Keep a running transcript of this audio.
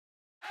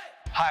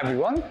Hi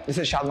everyone, this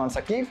is Shadman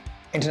Sakif,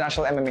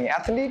 international MMA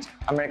athlete,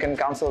 American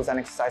Council's and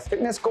exercise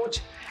fitness coach,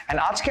 and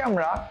আজকে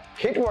আমরা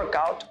HIIT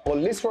workout ও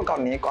LISS workout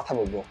নিয়ে কথা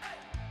বলবো।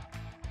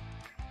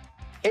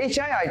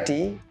 HIIT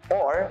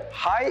or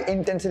High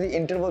Intensity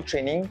Interval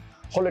Training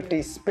হলো একটি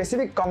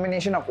specific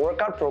combination of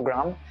workout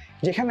programme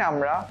যেখানে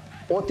আমরা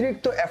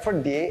অতিরিক্ত এফর্ট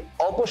দিয়ে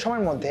অল্প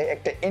সময়ের মধ্যে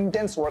একটা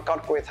ইন্টেন্স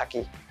ওয়ার্কআউট করে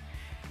থাকি।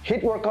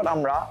 HIIT ওয়ার্কআউট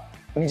আমরা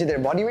নিজেদের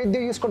বডি ওয়েট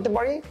দিয়ে ইউজ করতে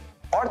পারি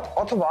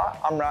অথবা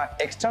আমরা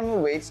external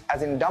weights as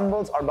in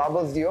ডাম্বলস or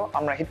bubbles দিয়েও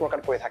আমরা HIIT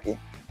ওয়ার্কআউট করে থাকি।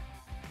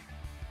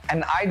 অ্যান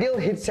আইডিয়াল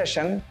HIIT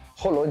সেশন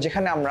হলো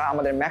যেখানে আমরা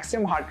আমাদের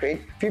ম্যাক্সিমাম হার্ট রেট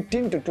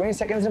 15 to 20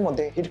 সেকেন্ডসের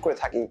মধ্যে হিট করে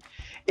থাকি।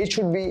 It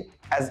should be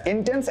as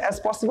intense as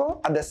possible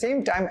at the same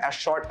time as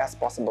short as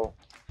possible.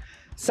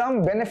 Some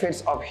benefits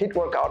of HIIT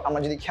workout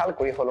আমরা যদি খেয়াল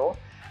করি হলো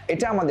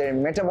এটা আমাদের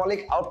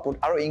মেটাবলিক আউটপুট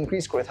আরো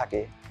ইনক্রিজ করে থাকে।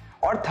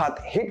 অর্থাৎ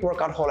HIIT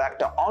ওয়ার্কআউট হলো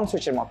একটা অন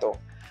সুইচের মতো।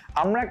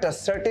 আমরা একটা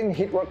সার্টেন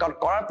HIIT ওয়ার্কআউট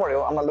করার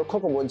পরেও আমরা লক্ষ্য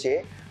করব যে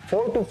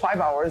 4 to 5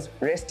 আওয়ার্স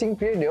রেস্টিং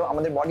পিরিয়ডেও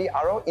আমাদের বডি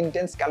আরো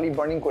ইন্টেন্স ক্যালোরি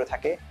বার্নিং করে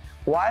থাকে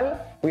while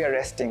we are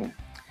resting.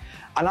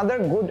 Another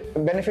good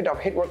benefit of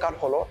HIIT workout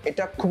হলো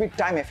এটা খুবই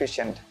টাইম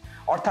এফিশিয়েন্ট।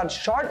 অর্থাৎ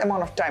শর্ট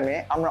অ্যামাউন্ট অফ টাইমে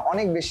আমরা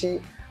অনেক বেশি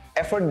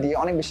এফর্ট দিয়ে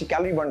অনেক বেশি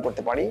ক্যালোরি বার্ন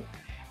করতে পারি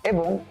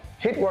এবং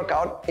HIIT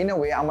workout in a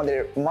way আমাদের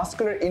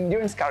মাসকুলার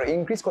এন্ডিউরেন্সকে আরো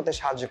ইনক্রিজ করতে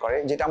সাহায্য করে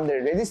যেটা আমাদের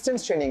রেজিস্ট্যান্স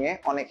ট্রেনিং এ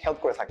অনেক হেল্প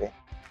করে থাকে।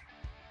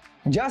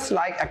 জাস্ট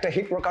লাইক একটা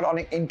HIIT ওয়ার্কআউট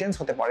অনেক ইন্টেন্স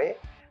হতে পারে,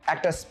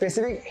 একটা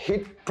specific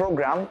HIIT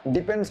programme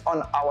depends on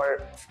our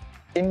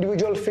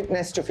individual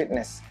fitness two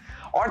fitness.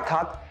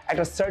 অর্থাৎ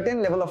একটা সার্টেন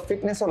লেভেল অফ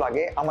ফিটনেসও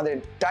লাগে আমাদের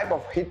type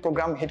of HIIT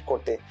programme hit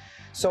করতে।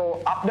 সো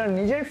আপনার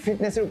নিজের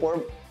ফিটনেসের উপর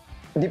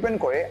ডিপেন্ড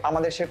করে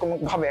আমাদের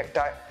সেরকমভাবে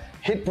একটা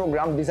HIIT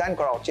প্রোগ্রাম ডিজাইন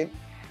করা উচিত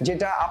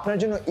যেটা আপনার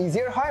জন্য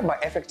ইজিয়ার হয় বা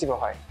এফেক্টিভও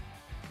হয়।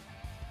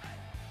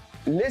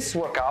 LISS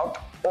workout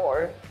or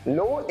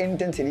low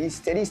intensity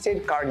steady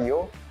state cardio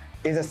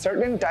is a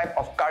certain type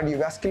of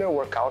cardiovascular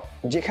workout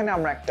যেখানে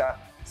আমরা একটা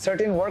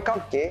certain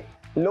workoutকে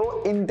low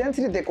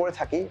intensity তে করে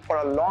থাকি for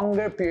a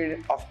longer period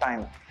of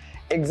time.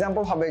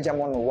 Example হবে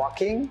যেমন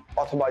ওয়াকিং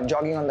অথবা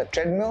জগিং অন দ্য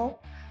ট্রেডমিল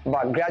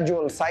বা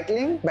গ্র্যাজুয়াল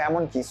সাইক্লিং বা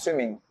এমনকি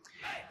সুইমিং।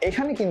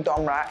 এখানে কিন্তু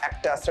আমরা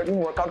একটা সার্টেন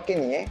ওয়ার্কআউটকে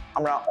নিয়ে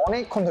আমরা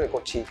অনেকক্ষণ ধরে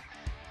করছি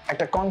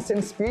একটা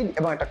কনস্ট্যান্ট স্পিড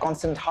এবং একটা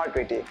কনস্ট্যান্ট হার্ট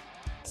রেটে।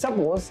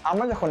 সাপোজ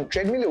আমরা যখন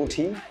ট্রেডমিলে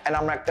উঠি অ্যান্ড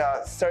আমরা একটা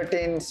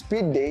সার্টেন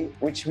স্পিড দেই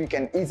which we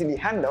can easily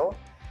handle,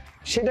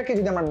 সেটাকে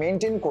যদি আমরা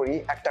মেনটেন করি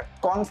একটা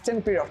কনস্ট্যান্ট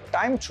পিরিয়ড অফ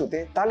টাইম থ্রুতে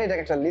তাহলে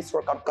এটাকে একটা লিস্ট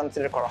ওয়ার্কআউট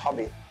কনসিডার করা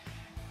হবে।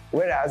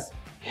 ওয়েরাজ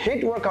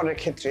HIIT ওয়ার্কআউটের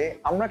ক্ষেত্রে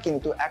আমরা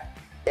কিন্তু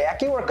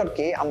একই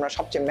ওয়ার্কআউটকে আমরা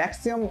সবচেয়ে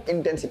maximum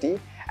intensity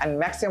and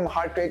maximum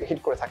heart rate hit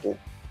করে থাকি।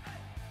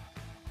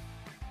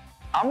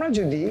 আমরা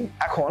যদি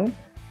এখন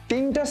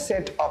 3টা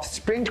সেট অফ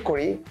স্প্রিন্ট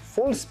করি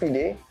ফুল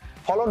স্পিডে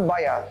followed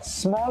by a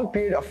small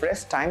period of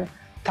rest time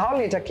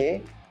তাহলে এটাকে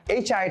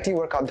HIIT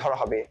ওয়ার্কআউট ধরা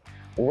হবে।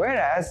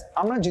 ওয়েরাজ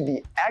আমরা যদি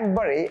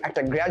একবারে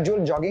একটা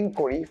গ্র্যাজুয়াল জগিং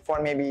করি ফর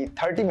মেবি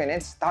 30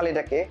 মিনিটস তাহলে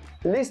এটাকে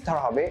লিস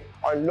ধরা হবে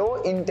or low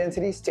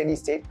intensity steady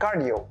state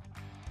cardio.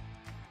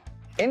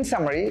 In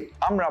summary,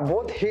 আমরা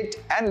both HIIT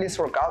and LISS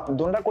workout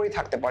দোনটা করেই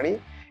থাকতে পারি.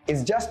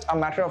 It's just a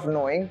matter of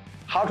knowing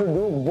how to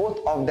do both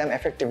of them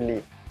effectively.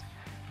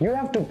 You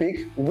have to pick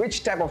which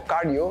type of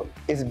cardio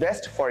is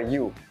best for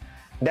you.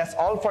 That's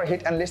all for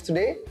HIIT and LISS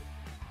today.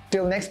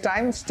 Till next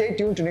time, stay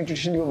tuned to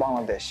Nutrition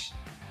Bangladesh.